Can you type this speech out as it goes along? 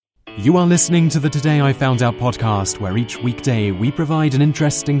You are listening to the Today I Found Out podcast, where each weekday we provide an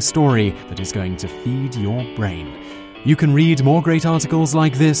interesting story that is going to feed your brain. You can read more great articles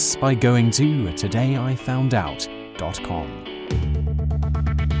like this by going to todayifoundout.com.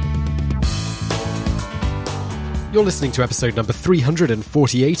 You're listening to episode number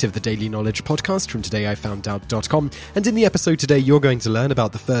 348 of the Daily Knowledge podcast from todayifoundout.com, and in the episode today you're going to learn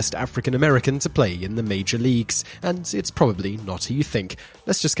about the first African American to play in the major leagues, and it's probably not who you think.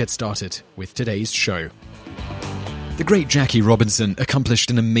 Let's just get started with today's show. The great Jackie Robinson accomplished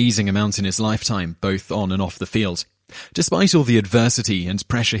an amazing amount in his lifetime, both on and off the field. Despite all the adversity and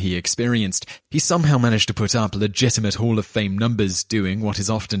pressure he experienced, he somehow managed to put up legitimate Hall of Fame numbers, doing what is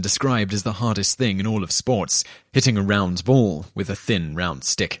often described as the hardest thing in all of sports, hitting a round ball with a thin, round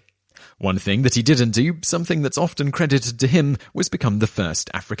stick. One thing that he didn't do, something that's often credited to him, was become the first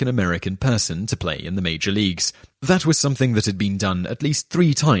African-American person to play in the major leagues. That was something that had been done at least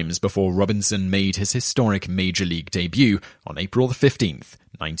 3 times before Robinson made his historic major league debut on April the 15th,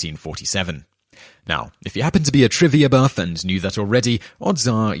 1947. Now, if you happen to be a trivia buff and knew that already, odds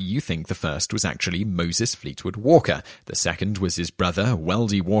are you think the first was actually Moses Fleetwood Walker, the second was his brother,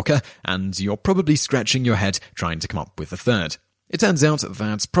 Weldie Walker, and you're probably scratching your head trying to come up with the third. It turns out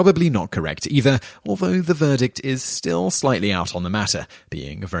that's probably not correct either, although the verdict is still slightly out on the matter,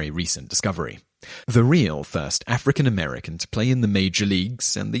 being a very recent discovery. The real first African-American to play in the major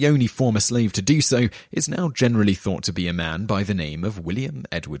leagues, and the only former slave to do so, is now generally thought to be a man by the name of William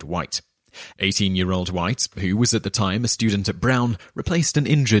Edward White. 18-year-old White, who was at the time a student at Brown, replaced an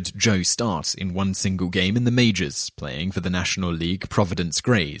injured Joe Start in one single game in the majors, playing for the National League Providence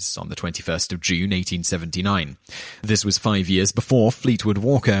Grays on the 21st of June 1879. This was 5 years before Fleetwood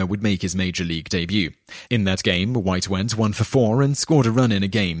Walker would make his major league debut. In that game, White went 1 for 4 and scored a run in a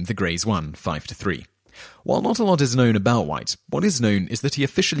game the Grays won 5-3. While not a lot is known about White, what is known is that he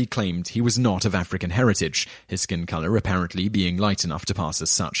officially claimed he was not of African heritage, his skin colour apparently being light enough to pass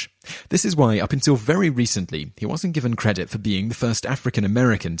as such. This is why, up until very recently, he wasn't given credit for being the first African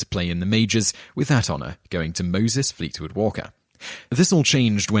American to play in the majors, with that honour going to Moses Fleetwood Walker. This all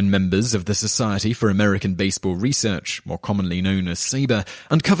changed when members of the Society for American Baseball Research, more commonly known as SABR,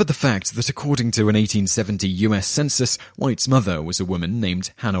 uncovered the fact that according to an 1870 US census, White's mother was a woman named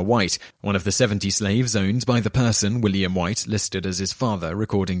Hannah White, one of the 70 slaves owned by the person William White listed as his father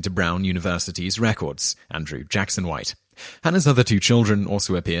according to Brown University's records, Andrew Jackson White. Hannah's other 2 children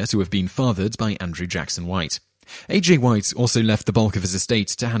also appear to have been fathered by Andrew Jackson White. A.J. White also left the bulk of his estate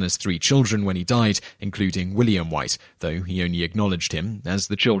to Hannah's 3 children when he died, including William White, though he only acknowledged him as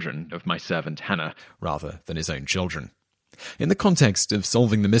the children of my servant Hannah, rather than his own children. In the context of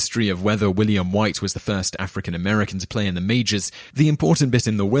solving the mystery of whether William White was the first African American to play in the majors, the important bit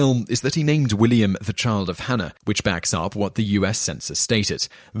in the will is that he named William the child of Hannah, which backs up what the US Census stated.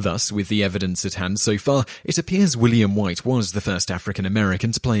 Thus, with the evidence at hand so far, it appears William White was the first African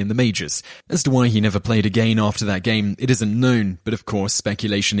American to play in the majors. As to why he never played again after that game, it isn't known, but of course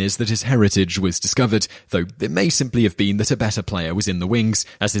speculation is that his heritage was discovered, though it may simply have been that a better player was in the wings,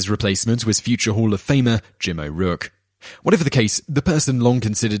 as his replacement was future Hall of Famer Jim O'Rourke. Whatever the case, the person long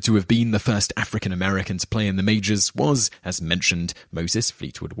considered to have been the first African-American to play in the majors was, as mentioned, Moses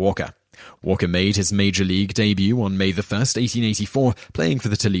Fleetwood Walker. Walker made his major league debut on May the 1st, 1884, playing for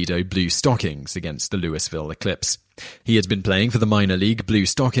the Toledo Blue Stockings against the Louisville Eclipse. He had been playing for the minor league Blue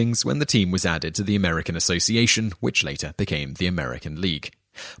Stockings when the team was added to the American Association, which later became the American League.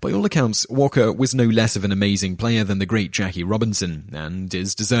 By all accounts, Walker was no less of an amazing player than the great Jackie Robinson, and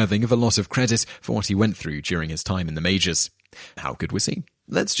is deserving of a lot of credit for what he went through during his time in the majors. How good was he?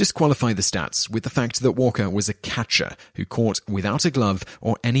 Let's just qualify the stats with the fact that Walker was a catcher who caught without a glove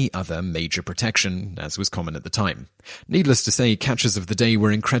or any other major protection, as was common at the time. Needless to say, catchers of the day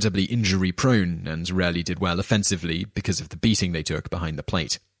were incredibly injury-prone and rarely did well offensively because of the beating they took behind the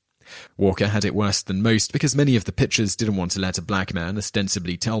plate. Walker had it worse than most because many of the pitchers didn't want to let a black man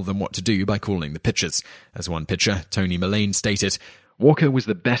ostensibly tell them what to do by calling the pitches. As one pitcher, Tony Mullane, stated, "Walker was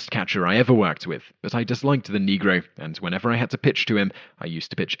the best catcher I ever worked with, but I disliked the Negro, and whenever I had to pitch to him, I used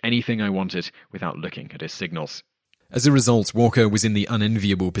to pitch anything I wanted without looking at his signals." As a result, Walker was in the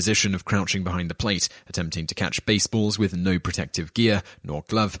unenviable position of crouching behind the plate, attempting to catch baseballs with no protective gear nor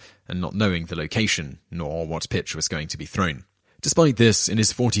glove, and not knowing the location nor what pitch was going to be thrown. Despite this, in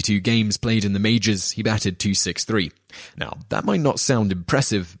his 42 games played in the majors, he batted .263. Now, that might not sound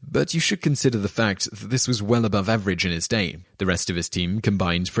impressive, but you should consider the fact that this was well above average in his day. The rest of his team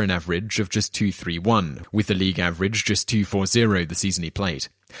combined for an average of just .231, with the league average just .240 the season he played.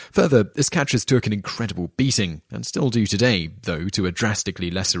 Further, his catchers took an incredible beating, and still do today, though to a drastically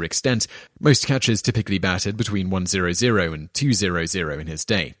lesser extent. Most catchers typically batted between 100 and 200 in his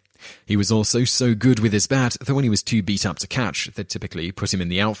day. He was also so good with his bat that when he was too beat up to catch, they'd typically put him in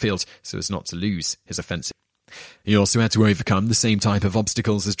the outfield so as not to lose his offensive. He also had to overcome the same type of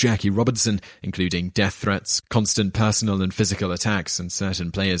obstacles as Jackie Robinson, including death threats, constant personal and physical attacks, and certain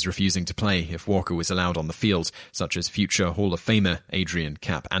players refusing to play if Walker was allowed on the field, such as future Hall of Famer Adrian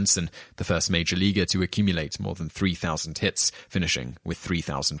 "Cap" Anson, the first major leaguer to accumulate more than 3,000 hits, finishing with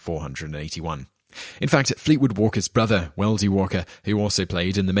 3,481. In fact, Fleetwood Walker's brother, Weldie Walker, who also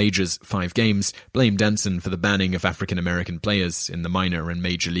played in the majors 5 games, blamed Anson for the banning of African-American players in the minor and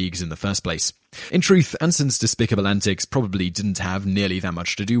major leagues in the first place. In truth, Anson's despicable antics probably didn't have nearly that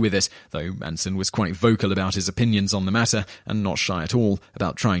much to do with it, though Anson was quite vocal about his opinions on the matter and not shy at all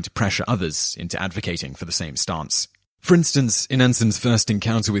about trying to pressure others into advocating for the same stance. For instance, in Anson's first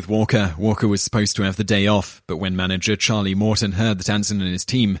encounter with Walker, Walker was supposed to have the day off, but when manager Charlie Morton heard that Anson and his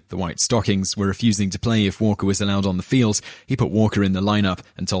team, the White Stockings, were refusing to play if Walker was allowed on the field, he put Walker in the lineup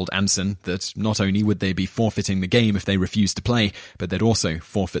and told Anson that not only would they be forfeiting the game if they refused to play, but they'd also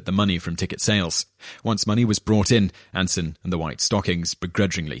forfeit the money from ticket sales. Once money was brought in, Anson and the White Stockings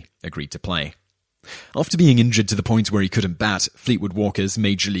begrudgingly agreed to play. After being injured to the point where he couldn't bat, Fleetwood Walker's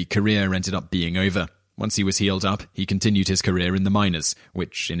major league career ended up being over. Once he was healed up, he continued his career in the minors,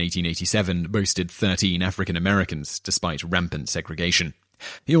 which in 1887 boasted 13 African Americans, despite rampant segregation.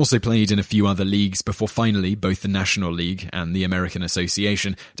 He also played in a few other leagues before finally both the National League and the American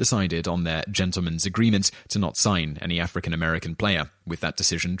Association decided on their gentleman's agreement to not sign any African American player, with that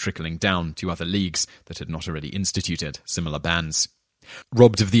decision trickling down to other leagues that had not already instituted similar bans.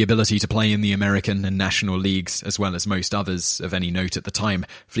 Robbed of the ability to play in the American and National Leagues, as well as most others of any note at the time,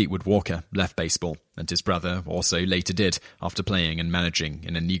 Fleetwood Walker left baseball, and his brother also later did, after playing and managing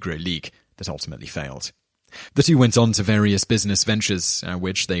in a Negro league that ultimately failed. The two went on to various business ventures, at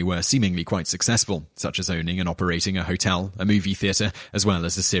which they were seemingly quite successful, such as owning and operating a hotel, a movie theatre, as well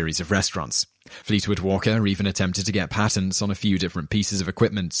as a series of restaurants. Fleetwood Walker even attempted to get patents on a few different pieces of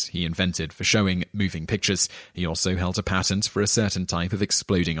equipment he invented for showing moving pictures. He also held a patent for a certain type of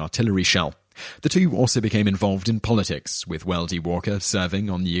exploding artillery shell. The two also became involved in politics, with Weldie Walker serving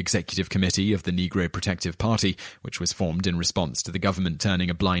on the executive committee of the Negro Protective Party, which was formed in response to the government turning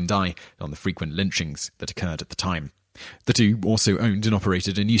a blind eye on the frequent lynchings that occurred at the time. The two also owned and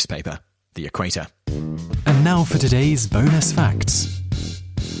operated a newspaper, The Equator. And now for today's bonus facts.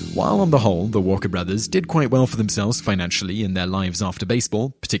 While on the whole, the Walker brothers did quite well for themselves financially in their lives after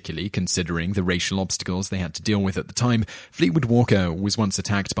baseball, particularly considering the racial obstacles they had to deal with at the time, Fleetwood Walker was once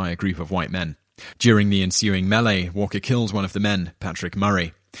attacked by a group of white men. During the ensuing melee, Walker killed one of the men, Patrick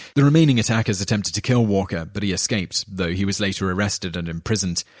Murray. The remaining attackers attempted to kill Walker, but he escaped, though he was later arrested and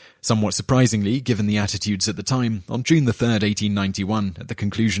imprisoned. Somewhat surprisingly, given the attitudes at the time, on June 3, 1891, at the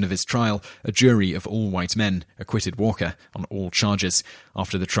conclusion of his trial, a jury of all white men acquitted Walker on all charges.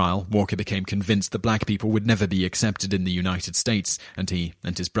 After the trial, Walker became convinced that black people would never be accepted in the United States, and he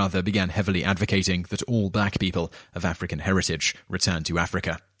and his brother began heavily advocating that all black people of African heritage return to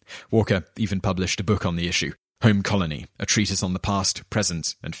Africa. Walker even published a book on the issue, Home Colony, a treatise on the past,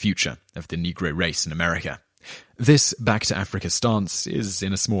 present, and future of the Negro race in America. This Back to Africa stance is,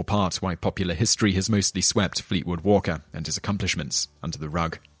 in a small part, why popular history has mostly swept Fleetwood Walker and his accomplishments under the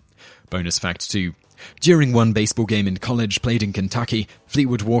rug. Bonus fact 2. During one baseball game in college played in Kentucky,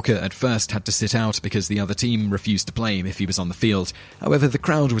 Fleetwood Walker at first had to sit out because the other team refused to play him if he was on the field. However, the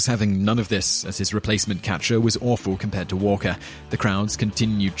crowd was having none of this, as his replacement catcher was awful compared to Walker. The crowd's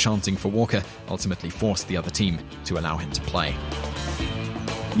continued chanting for Walker ultimately forced the other team to allow him to play.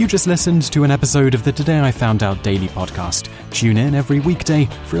 You just listened to an episode of the Today I Found Out Daily podcast. Tune in every weekday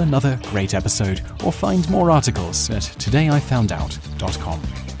for another great episode, or find more articles at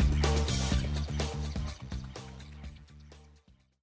todayifoundout.com.